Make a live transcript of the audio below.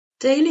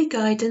Daily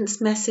Guidance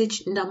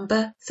Message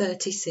number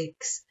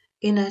 36,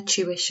 Inner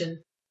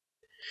Tuition.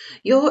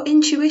 Your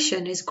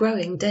intuition is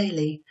growing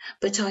daily,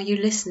 but are you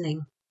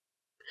listening?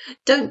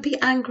 Don't be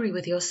angry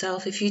with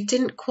yourself if you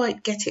didn't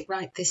quite get it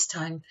right this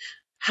time.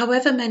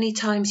 However many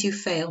times you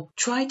fail,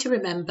 try to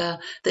remember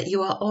that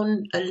you are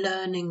on a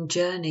learning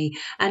journey,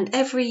 and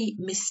every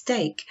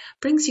mistake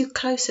brings you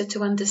closer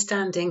to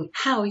understanding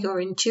how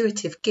your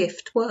intuitive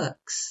gift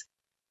works.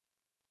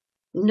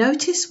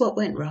 Notice what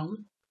went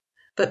wrong,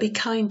 but be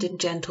kind and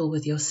gentle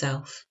with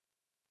yourself.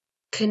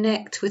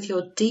 Connect with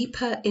your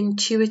deeper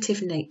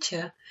intuitive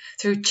nature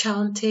through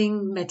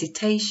chanting,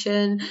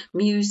 meditation,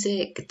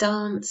 music,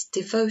 dance,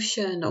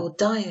 devotion, or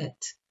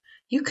diet.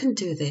 You can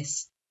do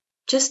this.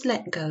 Just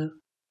let go,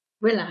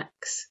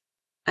 relax,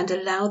 and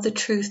allow the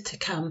truth to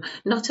come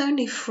not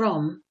only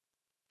from,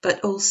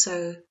 but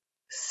also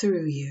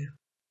through you.